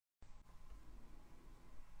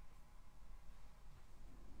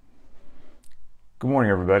Good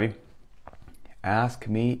morning, everybody. Ask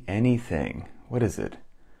me anything. What is it?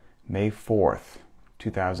 May 4th,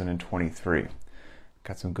 2023.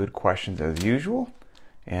 Got some good questions as usual,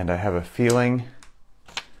 and I have a feeling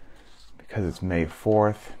because it's May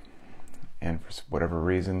 4th, and for whatever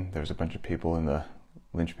reason, there's a bunch of people in the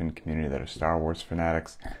Linchpin community that are Star Wars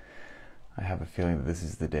fanatics. I have a feeling that this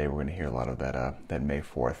is the day we're going to hear a lot of that May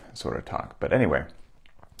 4th sort of talk. But anyway,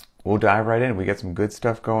 we'll dive right in. We got some good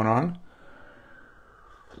stuff going on.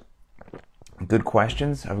 Good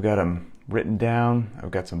questions. I've got them written down.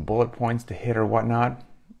 I've got some bullet points to hit or whatnot.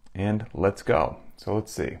 And let's go. So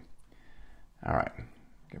let's see. All right.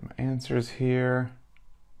 Get my answers here.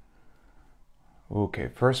 Okay,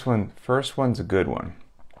 first one's a good one.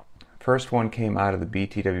 First one came out of the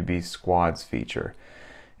BTWB Squads feature.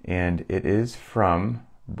 And it is from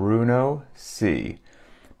Bruno C.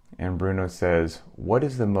 And Bruno says, what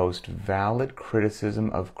is the most valid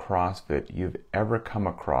criticism of CrossFit you've ever come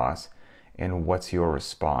across? And what's your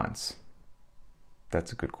response?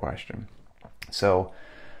 That's a good question. So,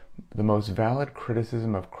 the most valid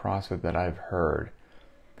criticism of CrossFit that I've heard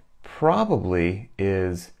probably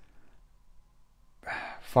is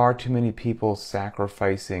far too many people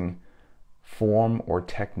sacrificing form or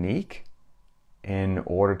technique in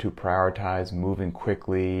order to prioritize moving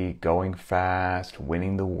quickly, going fast,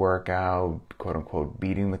 winning the workout, quote unquote,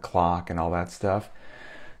 beating the clock and all that stuff.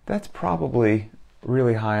 That's probably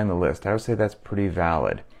really high on the list. I would say that's pretty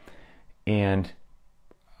valid. And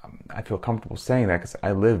I feel comfortable saying that because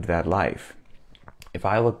I lived that life. If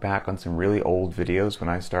I look back on some really old videos when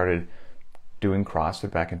I started doing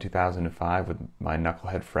CrossFit back in 2005 with my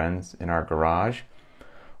knucklehead friends in our garage,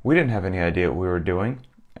 we didn't have any idea what we were doing,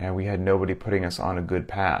 and we had nobody putting us on a good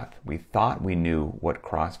path. We thought we knew what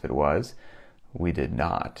CrossFit was. We did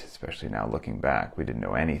not, especially now looking back. We didn't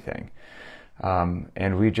know anything.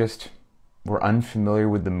 And we just were unfamiliar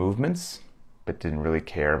with the movements, but didn't really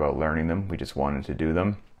care about learning them. We just wanted to do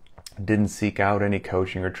them. Didn't seek out any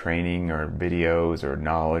coaching or training or videos or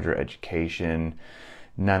knowledge or education,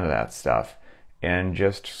 none of that stuff. And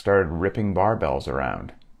just started ripping barbells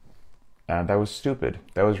around. That was stupid.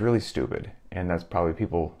 That was really stupid. And that's probably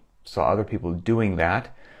people saw other people doing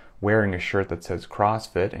that, wearing a shirt that says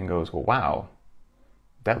CrossFit and goes, well, wow,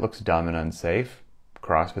 that looks dumb and unsafe.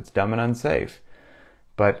 CrossFit's dumb and unsafe.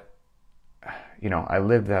 But you know, I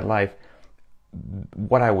lived that life.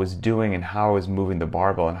 What I was doing and how I was moving the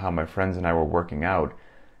barbell and how my friends and I were working out,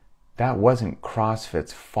 that wasn't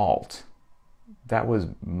CrossFit's fault. That was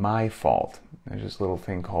my fault. There's this little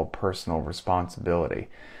thing called personal responsibility.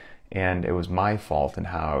 And it was my fault in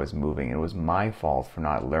how I was moving. It was my fault for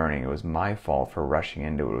not learning. It was my fault for rushing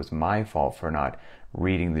into it. It was my fault for not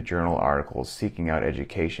reading the journal articles, seeking out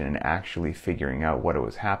education, and actually figuring out what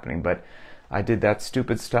was happening. But I did that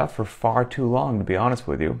stupid stuff for far too long, to be honest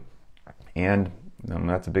with you. And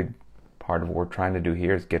that's a big part of what we're trying to do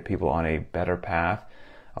here is get people on a better path,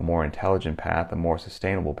 a more intelligent path, a more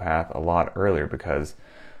sustainable path a lot earlier because,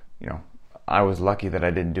 you know, I was lucky that I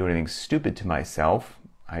didn't do anything stupid to myself.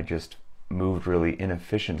 I just moved really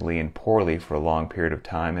inefficiently and poorly for a long period of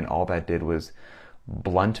time, and all that did was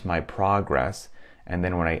blunt my progress. And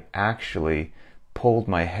then when I actually pulled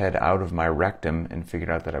my head out of my rectum and figured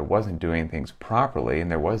out that I wasn't doing things properly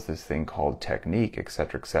and there was this thing called technique,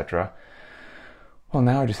 etc., etc. Well,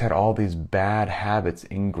 now I just had all these bad habits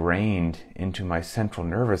ingrained into my central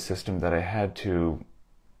nervous system that I had to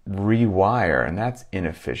rewire, and that's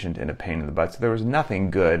inefficient and a pain in the butt. So there was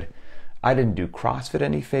nothing good. I didn't do CrossFit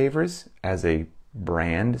any favors as a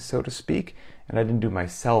brand, so to speak, and I didn't do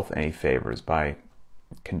myself any favors by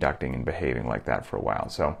conducting and behaving like that for a while.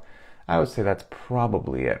 So I would say that's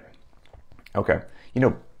probably it. Okay, you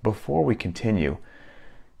know, before we continue,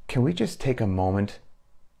 can we just take a moment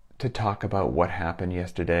to talk about what happened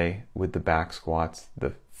yesterday with the back squats,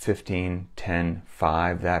 the 15, 10,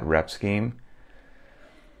 5, that rep scheme?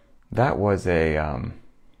 That was an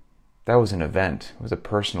event. It was a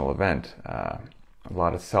personal event. A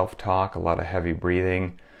lot of self-talk, a lot of heavy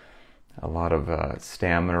breathing, a lot of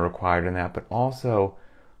stamina required in that, but also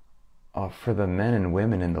for the men and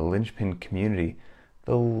women in the Linchpin community,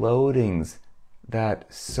 the loadings that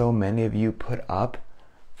so many of you put up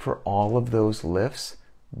for all of those lifts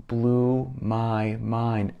blew my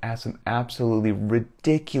mind as some absolutely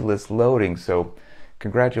ridiculous loading. So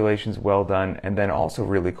congratulations, well done. And then also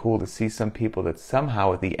really cool to see some people that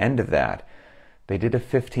somehow at the end of that, they did a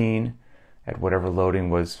 15 at whatever loading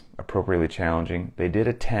was appropriately challenging. They did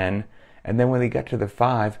a 10. And then when they got to the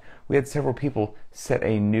 5, we had several people set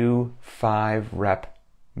a new 5 rep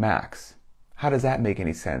max. How does that make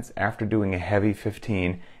any sense? After doing a heavy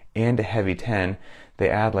 15 and a heavy 10, they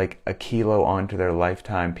add like a kilo onto their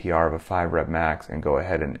lifetime PR of a 5 rep max and go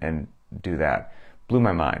ahead and do that. Blew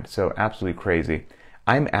my mind. So absolutely crazy.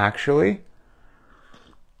 I'm actually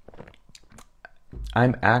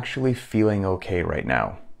feeling okay right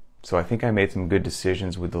now. So I think I made some good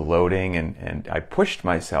decisions with the loading, and I pushed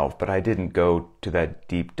myself, but I didn't go to that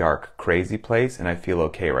deep, dark, crazy place, and I feel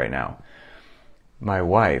okay right now. My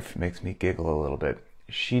wife makes me giggle a little bit.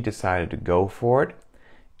 She decided to go for it,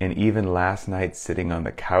 and even last night sitting on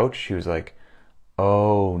the couch, she was like,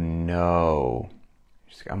 oh no.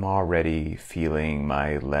 She's like, I'm already feeling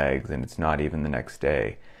my legs, and it's not even the next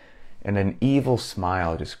day. And an evil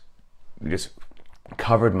smile just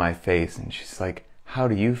covered my face, and she's like, how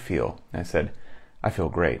do you feel? And I said, I feel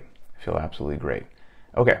great. I feel absolutely great.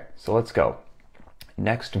 Okay, so let's go.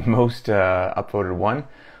 Next most upvoted one,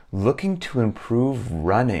 looking to improve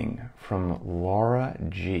running, from Laura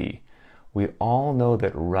G. We all know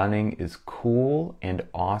that running is cool and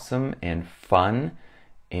awesome and fun,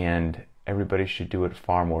 and everybody should do it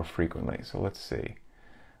far more frequently. So let's see.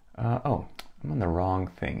 Oh, I'm on the wrong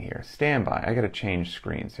thing here. Stand by. I got to change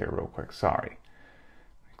screens here real quick. Sorry.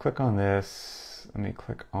 Click on this. Let me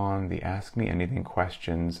click on the Ask Me Anything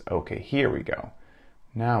questions. Okay, here we go.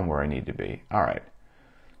 Now I'm where I need to be. All right.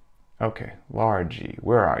 Okay, Laura G,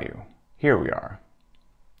 where are you? Here we are.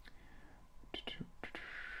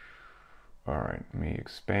 All right, let me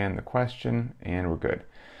expand the question, and we're good.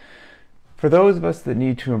 For those of us that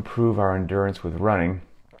need to improve our endurance with running,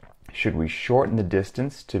 should we shorten the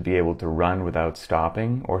distance to be able to run without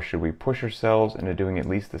stopping, or should we push ourselves into doing at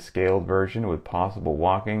least the scaled version with possible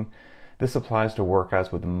walking? This applies to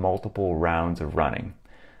workouts with multiple rounds of running.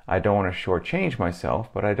 I don't want to shortchange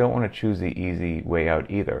myself, but I don't want to choose the easy way out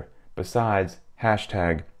either. Besides,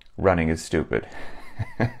 hashtag running is stupid.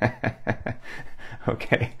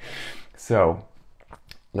 Okay, so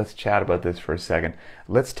let's chat about this for a second.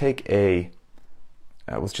 Let's take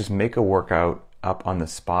let's just make a workout up on the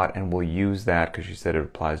spot, and we'll use that, because you said it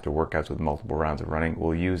applies to workouts with multiple rounds of running.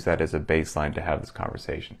 We'll use that as a baseline to have this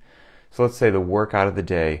conversation. So let's say the workout of the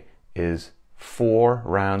day is 4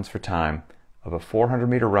 rounds for time of a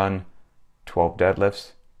 400-meter run, 12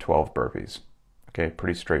 deadlifts, 12 burpees. Okay,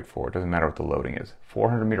 pretty straightforward. Doesn't matter what the loading is.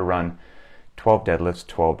 400-meter run, 12 deadlifts,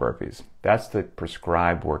 12 burpees. That's the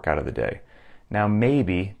prescribed workout of the day. Now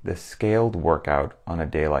maybe the scaled workout on a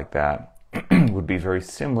day like that would be very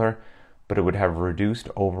similar, but it would have reduced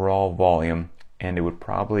overall volume, and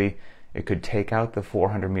it could take out the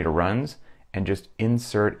 400-meter runs and just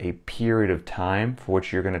insert a period of time for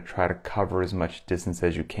which you're going to try to cover as much distance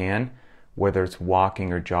as you can, whether it's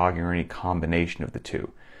walking or jogging or any combination of the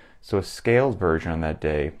two. So a scaled version on that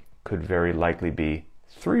day could very likely be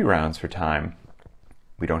 3 rounds for time.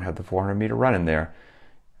 We don't have the 400-meter run in there.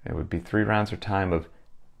 It would be 3 rounds for time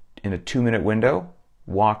in a 2-minute window,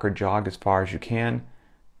 walk or jog as far as you can,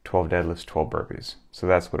 12 deadlifts, 12 burpees. So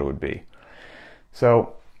that's what it would be.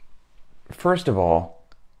 So first of all,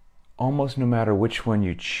 almost no matter which one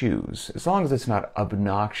you choose, as long as it's not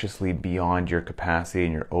obnoxiously beyond your capacity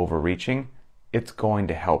and you're overreaching, it's going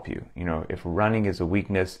to help you. You know, if running is a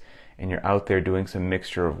weakness and you're out there doing some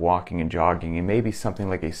mixture of walking and jogging, and maybe something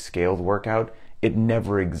like a scaled workout, it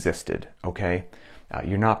never existed, okay?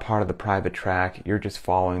 You're not part of the private track. You're just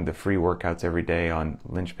following the free workouts every day on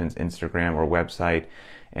Linchpin's Instagram or website,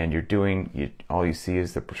 and all you see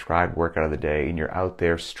is the prescribed workout of the day, and you're out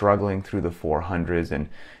there struggling through the 400s, and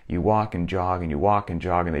you walk and jog and you walk and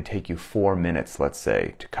jog, and they take you 4 minutes, let's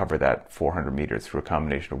say, to cover that 400 meters through a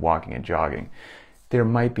combination of walking and jogging. There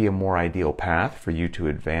might be a more ideal path for you to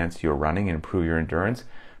advance your running and improve your endurance,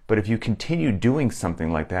 but if you continue doing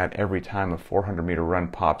something like that every time a 400-meter run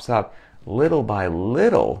pops up, little by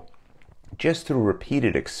little, just through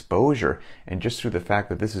repeated exposure and just through the fact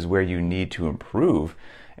that this is where you need to improve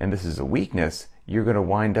and this is a weakness, you're going to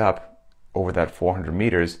wind up over that 400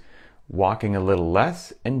 meters walking a little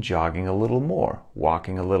less and jogging a little more,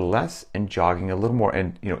 walking a little less and jogging a little more,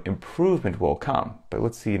 and improvement will come. But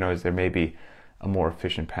let's see, is there may be a more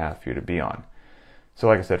efficient path for you to be on. So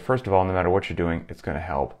like I said, first of all, no matter what you're doing, it's going to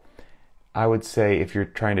help. I would say if you're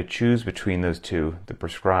trying to choose between those two, the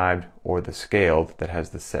prescribed or the scaled that has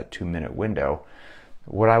the set 2-minute window,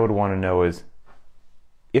 what I would want to know is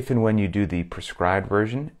if and when you do the prescribed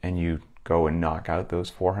version and you go and knock out those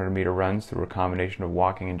 400-meter runs through a combination of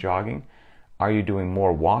walking and jogging, are you doing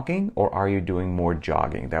more walking or are you doing more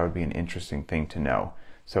jogging? That would be an interesting thing to know.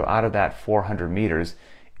 So out of that 400 meters,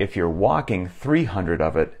 if you're walking 300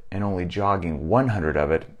 of it and only jogging 100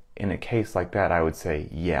 of it, in a case like that, I would say,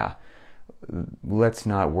 yeah, let's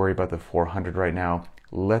not worry about the 400 right now.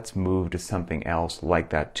 Let's move to something else like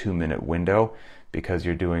that 2-minute window, because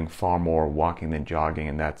you're doing far more walking than jogging,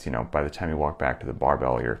 and that's, by the time you walk back to the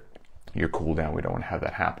barbell, you're cool down. We don't want to have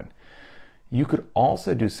that happen. You could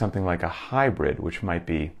also do something like a hybrid, which might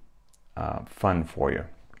be fun for you.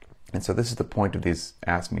 And so this is the point of these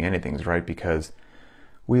Ask Me Anythings, right? Because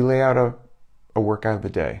we lay out a workout of the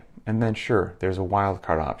day, and then sure, there's a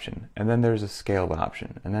wildcard option, and then there's a scaled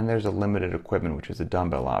option, and then there's a limited equipment, which is a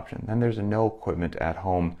dumbbell option, then there's a no equipment at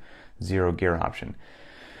home, zero gear option.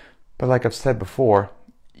 But like I've said before,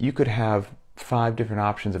 you could have 5 different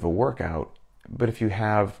options of a workout, but if you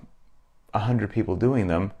have 100 people doing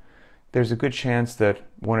them, there's a good chance that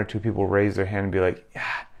 1 or 2 people raise their hand and be like,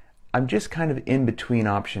 yeah, I'm just kind of in between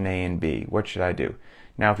option A and B. What should I do?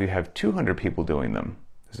 Now, if you have 200 people doing them,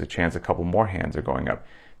 there's a chance a couple more hands are going up.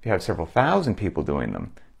 If you have several thousand people doing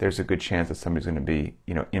them, there's a good chance that somebody's going to be,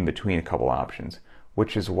 in between a couple options,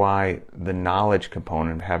 which is why the knowledge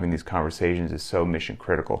component of having these conversations is so mission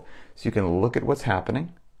critical. So you can look at what's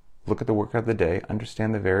happening, look at the workout of the day,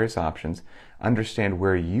 understand the various options, understand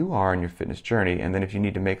where you are in your fitness journey, and then if you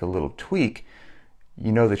need to make a little tweak,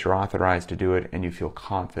 you know that you're authorized to do it and you feel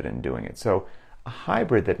confident in doing it. So a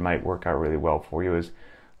hybrid that might work out really well for you is,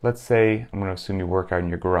 let's say, I'm going to assume you work out in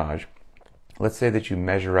your garage. Let's say that you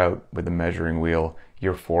measure out with a measuring wheel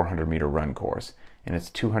your 400 meter run course, and it's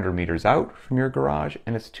 200 meters out from your garage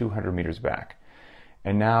and it's 200 meters back.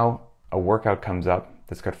 And now a workout comes up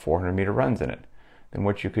that's got 400 meter runs in it. Then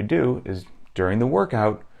what you could do is during the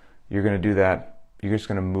workout, you're going to do that. You're just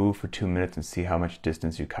going to move for 2 minutes and see how much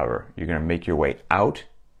distance you cover. You're going to make your way out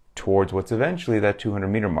towards what's eventually that 200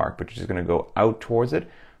 meter mark, but you're just going to go out towards it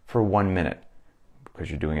for 1 minute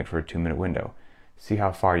because you're doing it for a 2 minute window. See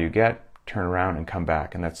how far you get, turn around and come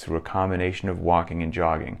back. And that's through a combination of walking and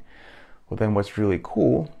jogging. Well, then what's really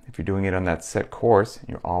cool, if you're doing it on that set course, and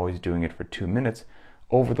you're always doing it for 2 minutes,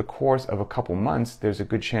 over the course of a couple months, there's a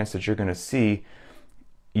good chance that you're going to see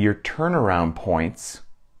your turnaround points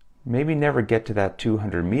maybe never get to that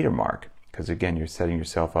 200 meter mark, because again, you're setting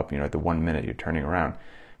yourself up, at the 1 minute you're turning around.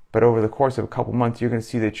 But over the course of a couple months, you're going to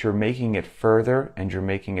see that you're making it further, and you're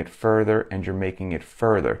making it further, and you're making it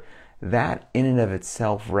further. That in and of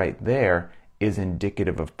itself right there is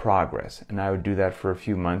indicative of progress. And I would do that for a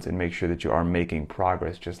few months and make sure that you are making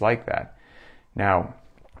progress just like that. Now,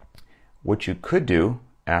 what you could do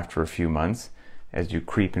after a few months, as you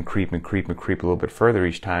creep and creep and creep and creep a little bit further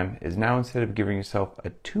each time, is now instead of giving yourself a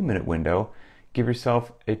 2 minute window, give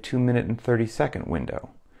yourself a 2 minute and 30-second window.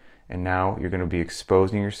 And now you're going to be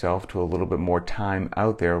exposing yourself to a little bit more time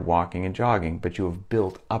out there walking and jogging, but you have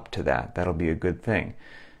built up to that. That'll be a good thing.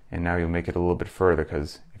 And now you'll make it a little bit further,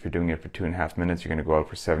 because if you're doing it for 2.5 minutes, you're going to go out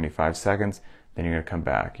for 75 seconds, then you're going to come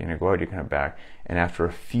back. You're going to go out, you're going to come back. And after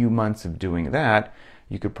a few months of doing that,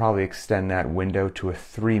 you could probably extend that window to a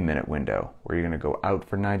 3 minute window, where you're going to go out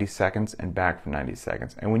for 90 seconds and back for 90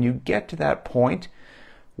 seconds. And when you get to that point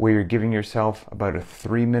where you're giving yourself about a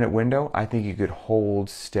 3 minute window, I think you could hold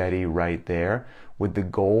steady right there with the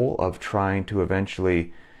goal of trying to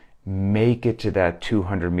eventually make it to that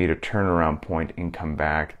 200 meter turnaround point and come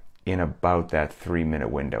back in about that 3 minute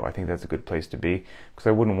window. I think that's a good place to be, because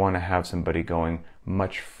I wouldn't want to have somebody going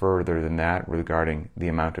much further than that regarding the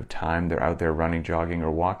amount of time they're out there running, jogging,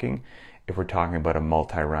 or walking, if we're talking about a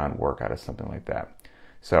multi-round workout or something like that.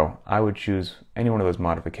 So I would choose any one of those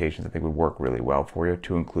modifications I think would work really well for you,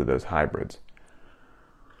 to include those hybrids.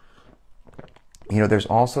 There's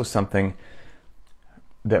also something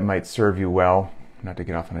that might serve you well, not to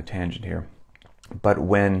get off on a tangent here, but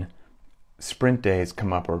when sprint days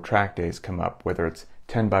come up or track days come up, whether it's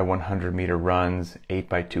 10 by 100 meter runs, 8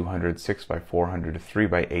 by 200, 6 by 400, 3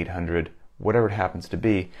 by 800, whatever it happens to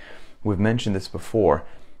be. We've mentioned this before,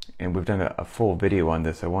 and we've done a full video on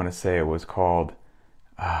this. I want to say it was called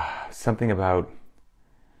something about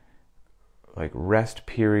like rest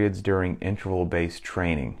periods during interval-based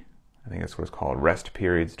training. I think that's what it's called, rest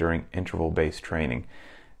periods during interval-based training.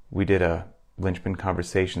 We did a Linchpin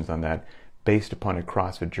Conversations on that, based upon a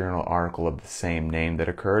CrossFit Journal article of the same name that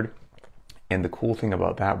occurred. And the cool thing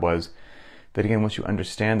about that was that, again, once you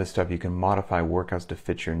understand this stuff, you can modify workouts to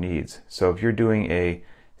fit your needs. So if you're doing a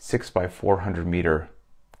 6 by 400 meter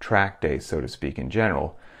track day, so to speak, in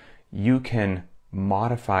general, you can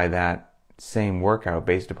modify that same workout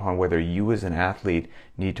based upon whether you as an athlete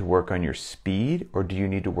need to work on your speed or do you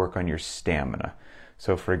need to work on your stamina.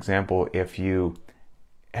 So for example, if you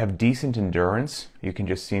have decent endurance, you can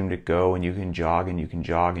just seem to go and you can jog and you can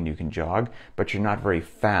jog and you can jog, but you're not very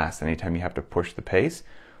fast anytime you have to push the pace.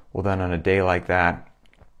 Well, then on a day like that,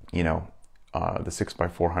 the 6 by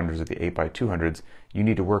 400s or the 8 by 200s, you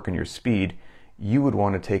need to work on your speed. You would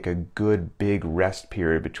want to take a good big rest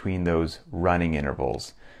period between those running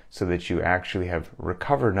intervals. so that you actually have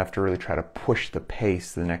recovered enough to really try to push the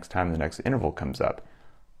pace the next time the next interval comes up.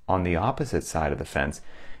 On the opposite side of the fence,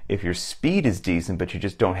 if your speed is decent but you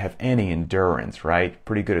just don't have any endurance, right?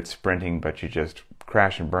 Pretty good at sprinting but you just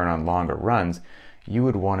crash and burn on longer runs, you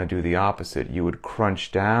would want to do the opposite. You would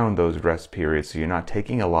crunch down those rest periods so you're not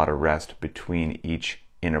taking a lot of rest between each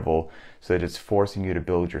interval, so that it's forcing you to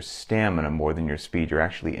build your stamina more than your speed. You're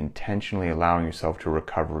actually intentionally allowing yourself to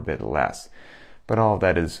recover a bit less. But all of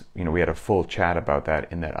that is, we had a full chat about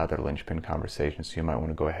that in that other Linchpin conversation, so you might want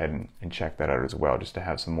to go ahead and check that out as well, just to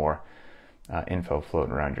have some more info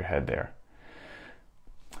floating around your head there.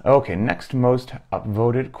 Okay, next most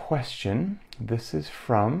upvoted question. This is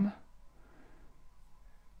from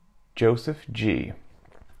Joseph G.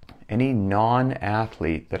 Any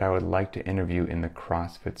non-athlete that I would like to interview in the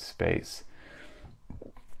CrossFit space?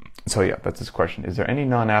 So yeah, that's his question. Is there any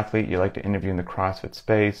non-athlete you'd like to interview in the CrossFit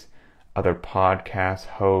space? Other podcast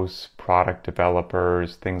hosts, product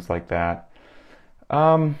developers, things like that?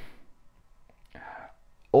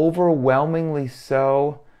 Overwhelmingly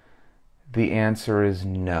so. The answer is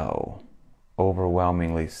no.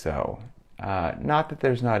 Overwhelmingly so. Not that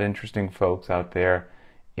there's not interesting folks out there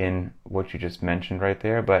in what you just mentioned right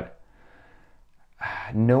there, but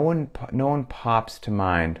no one pops to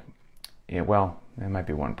mind. Yeah, well, there might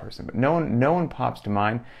be one person, but no one pops to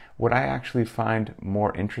mind. What I actually find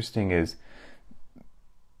more interesting is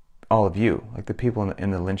all of you, like the people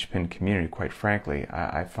in the Linchpin community. Quite frankly,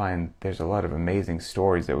 I find there's a lot of amazing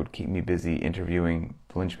stories that would keep me busy interviewing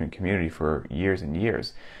the Linchpin community for years and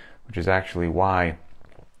years, which is actually why,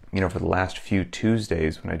 for the last few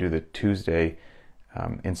Tuesdays, when I do the Tuesday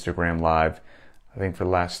Instagram Live, I think for the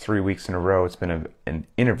last 3 weeks in a row, it's been an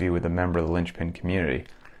interview with a member of the Linchpin community.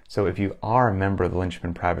 So if you are a member of the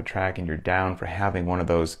Linchpin Private Track and you're down for having one of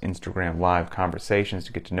those Instagram Live conversations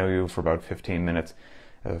to get to know you for about 15 minutes,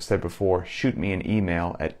 as I've said before, shoot me an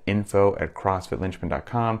email at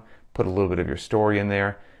info@crossfitlinchpin.com, put a little bit of your story in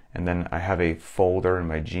there, and then I have a folder in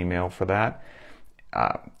my Gmail for that.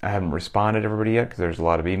 I haven't responded to everybody yet because there's a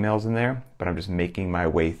lot of emails in there, but I'm just making my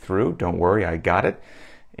way through. Don't worry, I got it.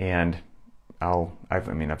 And I've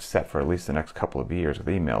set for at least the next couple of years with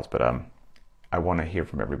emails, but I want to hear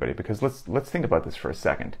from everybody, because let's think about this for a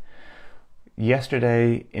second.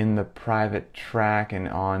 Yesterday in the private track and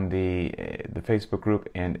on the Facebook group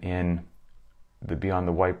and in the Beyond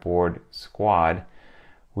the Whiteboard squad,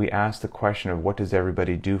 we asked the question of what does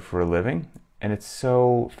everybody do for a living? And it's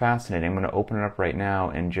so fascinating. I'm going to open it up right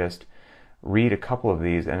now and just read a couple of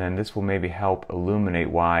these, and then this will maybe help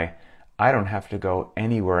illuminate why I don't have to go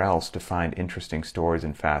anywhere else to find interesting stories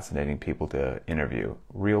and fascinating people to interview.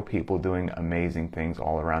 Real people doing amazing things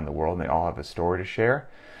all around the world, and they all have a story to share.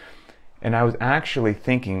 And I was actually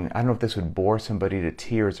thinking, I don't know if this would bore somebody to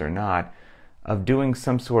tears or not, of doing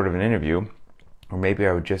some sort of an interview, or maybe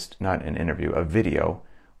I would just, not an interview, a video,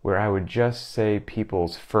 where I would just say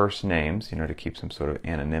people's first names, to keep some sort of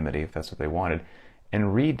anonymity if that's what they wanted,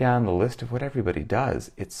 and read down the list of what everybody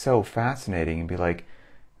does. It's so fascinating, and be like,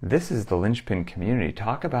 this is the Linchpin community.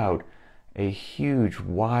 Talk about a huge,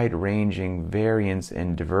 wide-ranging variance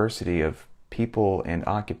and diversity of people and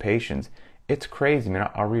occupations. It's crazy.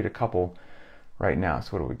 I'll read a couple right now.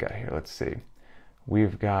 So what do we got here? Let's see.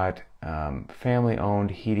 We've got family-owned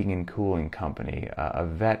heating and cooling company, a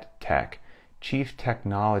vet tech, chief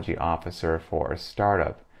technology officer for a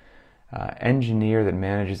startup, engineer that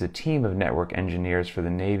manages a team of network engineers for the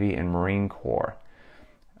Navy and Marine Corps,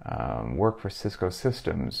 work for Cisco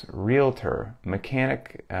Systems, realtor,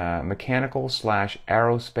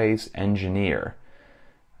 mechanical/aerospace engineer,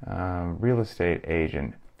 real estate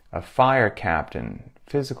agent, a fire captain,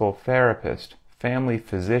 physical therapist, family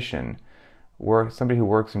physician, somebody who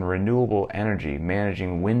works in renewable energy,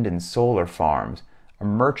 managing wind and solar farms, a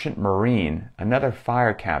merchant marine, another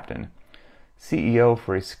fire captain, CEO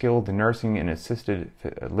for a skilled nursing and assisted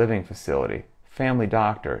living facility, family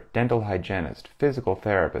doctor, dental hygienist, physical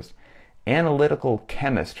therapist, analytical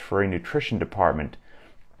chemist for a nutrition department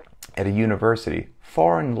at a university,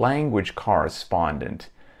 foreign language correspondent,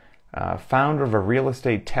 founder of a real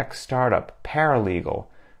estate tech startup, paralegal,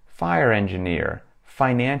 fire engineer,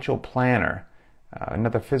 financial planner,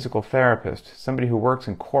 another physical therapist, somebody who works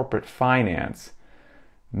in corporate finance,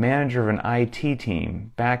 manager of an IT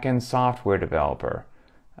team, back-end software developer,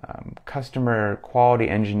 customer quality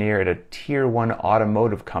engineer at a tier 1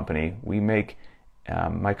 automotive company.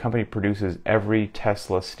 My company produces every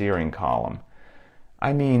Tesla steering column.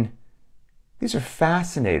 These are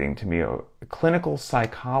fascinating to me. A clinical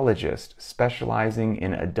psychologist specializing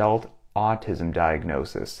in adult autism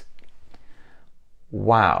diagnosis.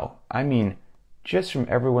 Wow. Just from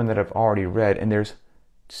everyone that I've already read, and there's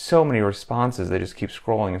so many responses. They just keep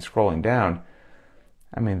scrolling and scrolling down.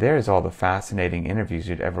 I mean, there's all the fascinating interviews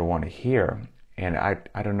you'd ever want to hear. And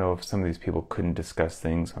I don't know if some of these people couldn't discuss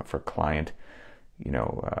things for client,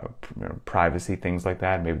 privacy, things like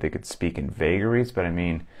that. Maybe they could speak in vagaries, but I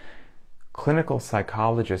mean, clinical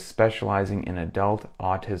psychologists specializing in adult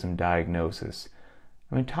autism diagnosis.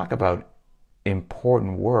 I mean, talk about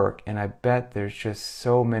important work, and I bet there's just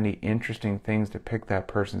so many interesting things to pick that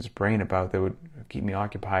person's brain about that would keep me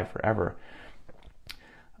occupied forever.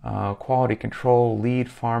 Quality control, lead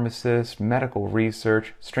pharmacist, medical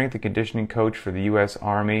research, strength and conditioning coach for the U.S.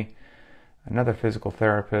 Army, another physical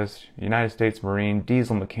therapist, United States Marine,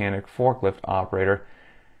 diesel mechanic, forklift operator,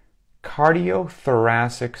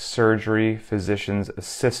 cardiothoracic surgery physician's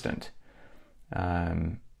assistant.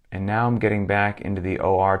 And now I'm getting back into the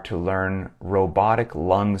OR to learn robotic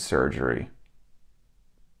lung surgery.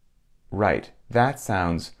 Right, that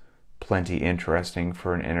sounds plenty interesting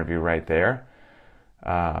for an interview right there.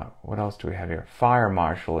 What else do we have here? Fire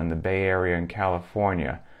marshal in the Bay Area in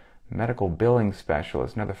California, medical billing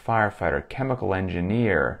specialist, another firefighter, chemical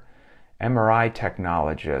engineer, MRI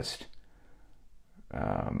technologist,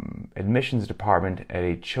 admissions department at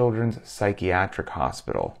a children's psychiatric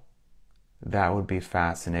hospital. That would be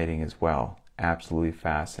fascinating as well. Absolutely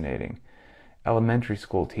fascinating. Elementary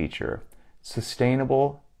school teacher,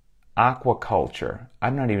 sustainable aquaculture. I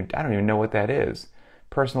don't even know what that is.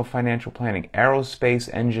 Personal financial planning,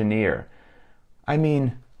 aerospace engineer. I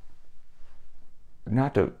mean,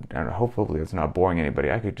 hopefully it's not boring anybody.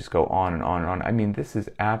 I could just go on and on and on. I mean, this is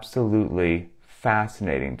absolutely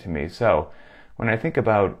fascinating to me. So when I think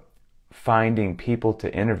about finding people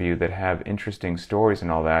to interview that have interesting stories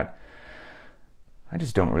and all that, I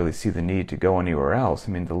just don't really see the need to go anywhere else.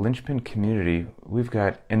 I mean, the Linchpin community, we've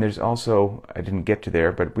got, and there's also, I didn't get to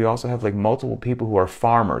there, but we also have like multiple people who are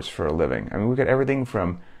farmers for a living. I mean, we've got everything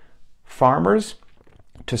from farmers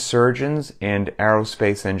to surgeons and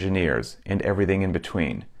aerospace engineers and everything in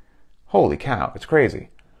between. Holy cow, it's crazy.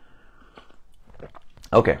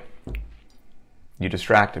 Okay, you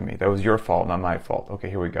distracted me. That was your fault, not my fault. Okay,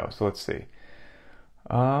 here we go. So let's see.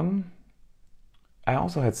 I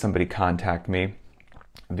also had somebody contact me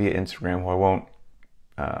via Instagram, who I won't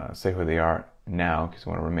say who they are now because I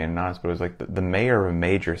want to remain anonymous, but it was like the mayor of a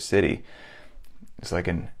major city. It's like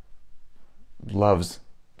loves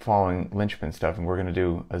following Linchpin stuff, and we're going to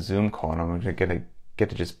do a Zoom call, and I'm going to get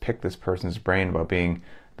to just pick this person's brain about being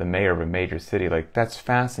the mayor of a major city. Like, that's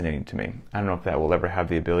fascinating to me. I don't know if that will ever have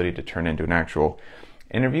the ability to turn into an actual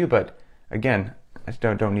interview, but again, I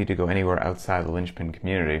don't need to go anywhere outside the Linchpin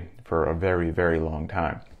community for a very, very long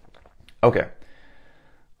time. Okay.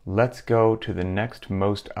 Let's go to the next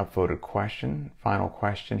most upvoted question. Final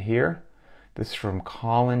question here. This is from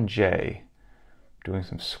Colin J. Doing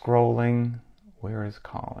some scrolling. Where is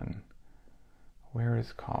Colin?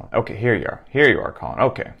 Okay, here you are. Here you are, Colin.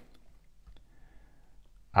 Okay.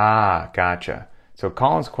 Gotcha. So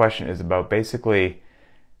Colin's question is about basically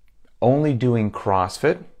only doing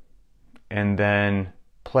CrossFit and then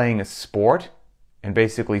playing a sport and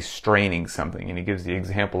basically straining something. And he gives the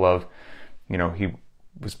example of, he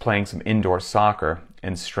was playing some indoor soccer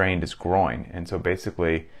and strained his groin. And so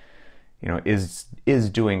basically, is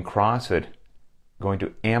doing CrossFit going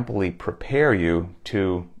to amply prepare you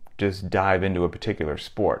to just dive into a particular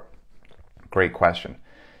sport? Great question.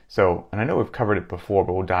 So, and I know we've covered it before,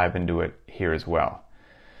 but we'll dive into it here as well.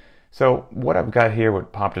 So what I've got here,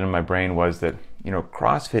 what popped into my brain was that,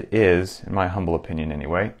 CrossFit is, in my humble opinion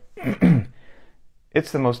anyway,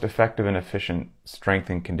 it's the most effective and efficient strength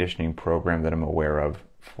and conditioning program that I'm aware of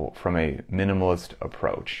from a minimalist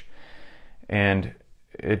approach. And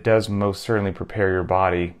it does most certainly prepare your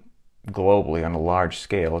body globally on a large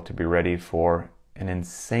scale to be ready for an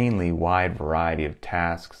insanely wide variety of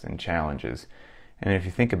tasks and challenges. And if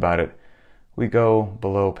you think about it, we go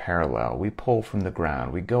below parallel, we pull from the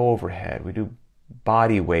ground, we go overhead, we do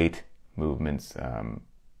body weight movements,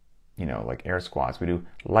 like air squats, we do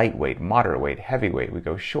lightweight, moderate weight, heavyweight, we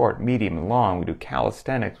go short, medium, and long, we do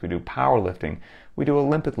calisthenics, we do powerlifting, we do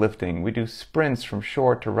Olympic lifting, we do sprints from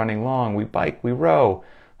short to running long, we bike, we row.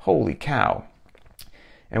 Holy cow.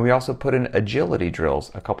 And we also put in agility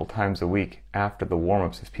drills a couple times a week after the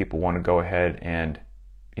warm-ups if people want to go ahead and,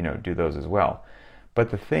 do those as well. But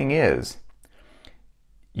the thing is,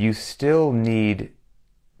 you still need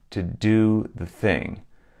to do the thing.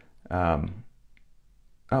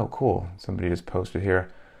 Oh, cool. Somebody just posted here.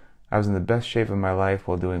 I was in the best shape of my life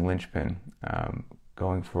while doing Linchpin,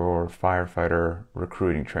 going for firefighter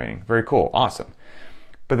recruiting training. Very cool. Awesome.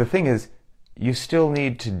 But the thing is, you still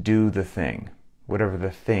need to do the thing, whatever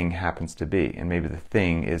the thing happens to be. And maybe the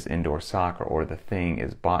thing is indoor soccer, or the thing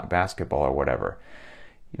is basketball, or whatever.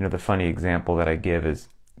 The funny example that I give is,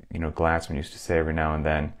 Glassman used to say every now and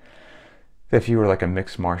then, that if you were like a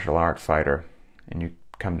mixed martial art fighter and you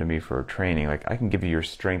come to me for training, like, I can give you your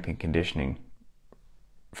strength and conditioning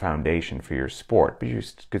foundation for your sport, but you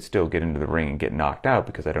could still get into the ring and get knocked out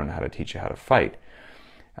because I don't know how to teach you how to fight.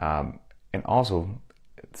 And also,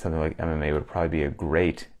 something like MMA would probably be a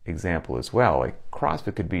great example as well. Like,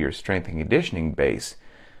 CrossFit could be your strength and conditioning base,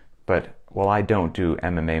 but while I don't do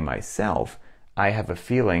MMA myself, I have a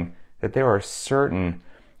feeling that there are certain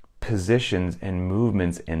positions and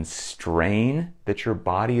movements and strain that your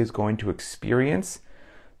body is going to experience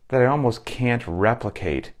that I almost can't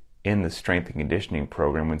replicate in the strength and conditioning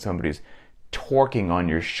program when somebody's torquing on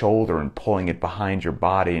your shoulder and pulling it behind your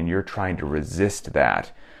body and you're trying to resist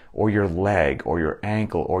that, or your leg or your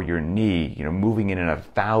ankle or your knee, moving in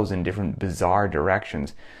 1,000 different bizarre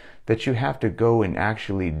directions, that you have to go and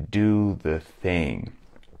actually do the thing,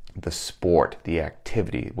 the sport, the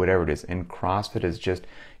activity, whatever it is. And CrossFit is just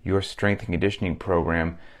your strength and conditioning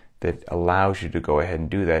program that allows you to go ahead and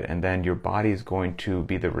do that. And then your body is going to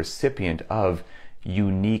be the recipient of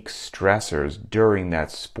unique stressors during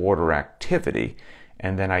that sport or activity.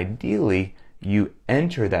 And then ideally, you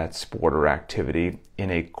enter that sport or activity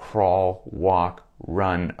in a crawl, walk,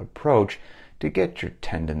 run approach to get your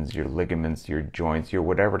tendons, your ligaments, your joints, your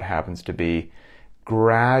whatever it happens to be,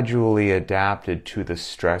 gradually adapted to the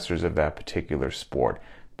stressors of that particular sport.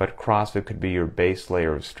 But CrossFit could be your base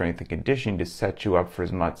layer of strength and conditioning to set you up for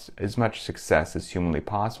as much success as humanly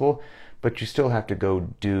possible, but you still have to go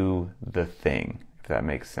do the thing, if that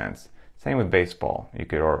makes sense. Same with baseball, you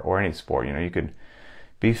could, or any sport. You could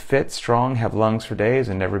be fit, strong, have lungs for days,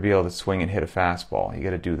 and never be able to swing and hit a fastball. You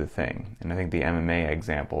got to do the thing. And I think the MMA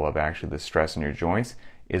example of actually the stress in your joints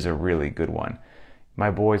is a really good one. My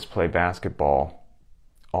boys play basketball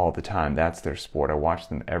all the time. That's their sport. I watch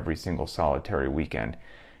them every single solitary weekend.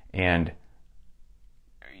 And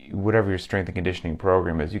whatever your strength and conditioning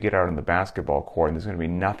program is, you get out on the basketball court and there's going to be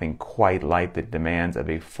nothing quite like the demands of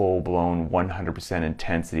a full-blown 100%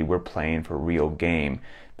 intensity. We're playing for real game.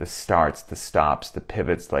 The starts, the stops, the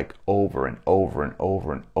pivots, like over and over and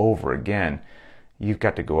over and over again. You've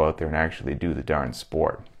got to go out there and actually do the darn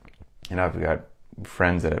sport. And I've got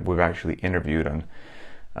friends that we've actually interviewed on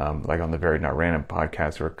like on the Very Not Random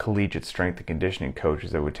podcast, who are collegiate strength and conditioning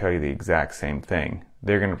coaches that would tell you the exact same thing.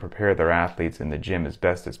 They're going to prepare their athletes in the gym as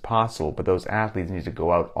best as possible, but those athletes need to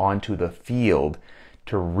go out onto the field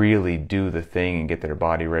to really do the thing and get their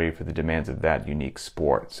body ready for the demands of that unique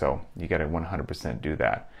sport. So you got to 100% do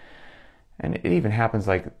that. And it even happens,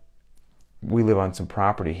 like, we live on some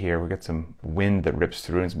property here. We got some wind that rips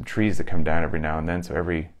through and some trees that come down every now and then. So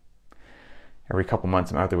every couple months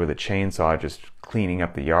I'm out there with a chainsaw just cleaning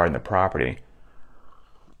up the yard and the property.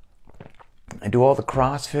 I do all the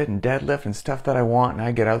CrossFit and deadlift and stuff that I want, and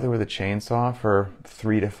I get out there with a chainsaw for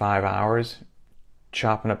 3 to 5 hours,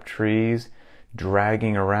 chopping up trees,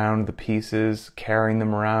 dragging around the pieces, carrying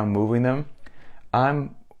them around, moving them.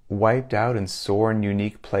 I'm wiped out and sore in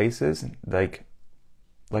unique places, like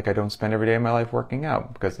I don't spend every day of my life working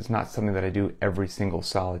out, because it's not something that I do every single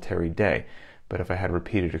solitary day. But if I had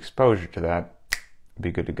repeated exposure to that, it'd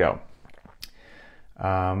be good to go.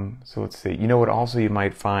 So let's see. What also you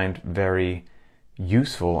might find very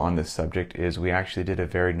useful on this subject is we actually did a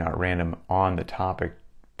Very Not Random on the topic,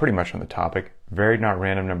 pretty much on the topic, Very Not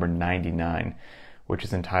Random number 99, which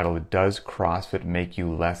is entitled, Does CrossFit Make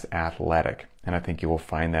You Less Athletic? And I think you will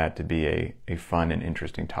find that to be a fun and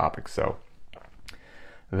interesting topic. So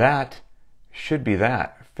that should be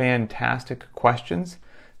that. Fantastic questions.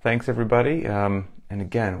 Thanks, everybody. And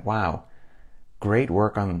again, wow. Great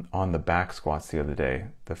work on the back squats the other day.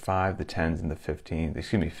 The 5, the 10s, and the 15s.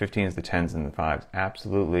 15s, the 10s, and the 5s.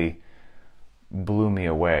 Absolutely blew me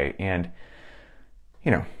away. And,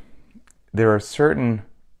 there are certain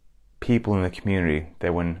people in the community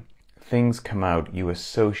that when things come out, you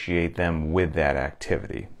associate them with that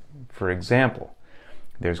activity. For example,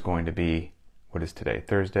 there's going to be, what is today?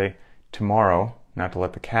 Thursday. Tomorrow, not to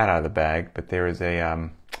let the cat out of the bag, but there is a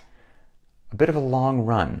bit of a long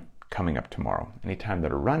run coming up tomorrow. Anytime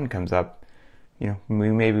that a run comes up,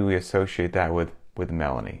 maybe we associate that with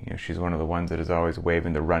Melanie. She's one of the ones that is always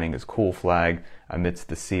waving the running is cool flag amidst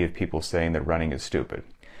the sea of people saying that running is stupid.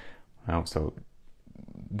 So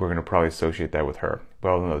we're going to probably associate that with her.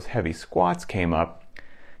 Well, when those heavy squats came up,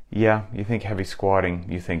 yeah, you think heavy squatting,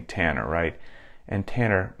 you think Tanner, right? And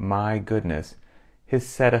Tanner, my goodness, his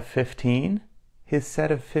set of 15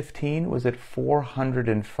 was at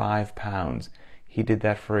 405 pounds. He did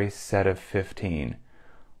that for a set of 15.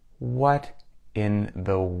 What in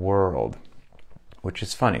the world. Which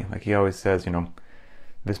is funny. Like he always says,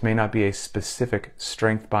 this may not be a specific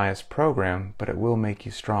strength bias program, but it will make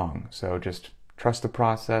you strong. So just trust the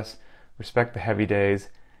process, respect the heavy days,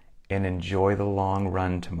 and enjoy the long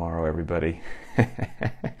run tomorrow, everybody.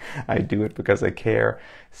 I do it because I care.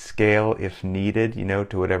 Scale if needed,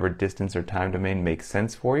 to whatever distance or time domain makes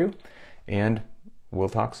sense for you. And we'll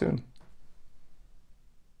talk soon.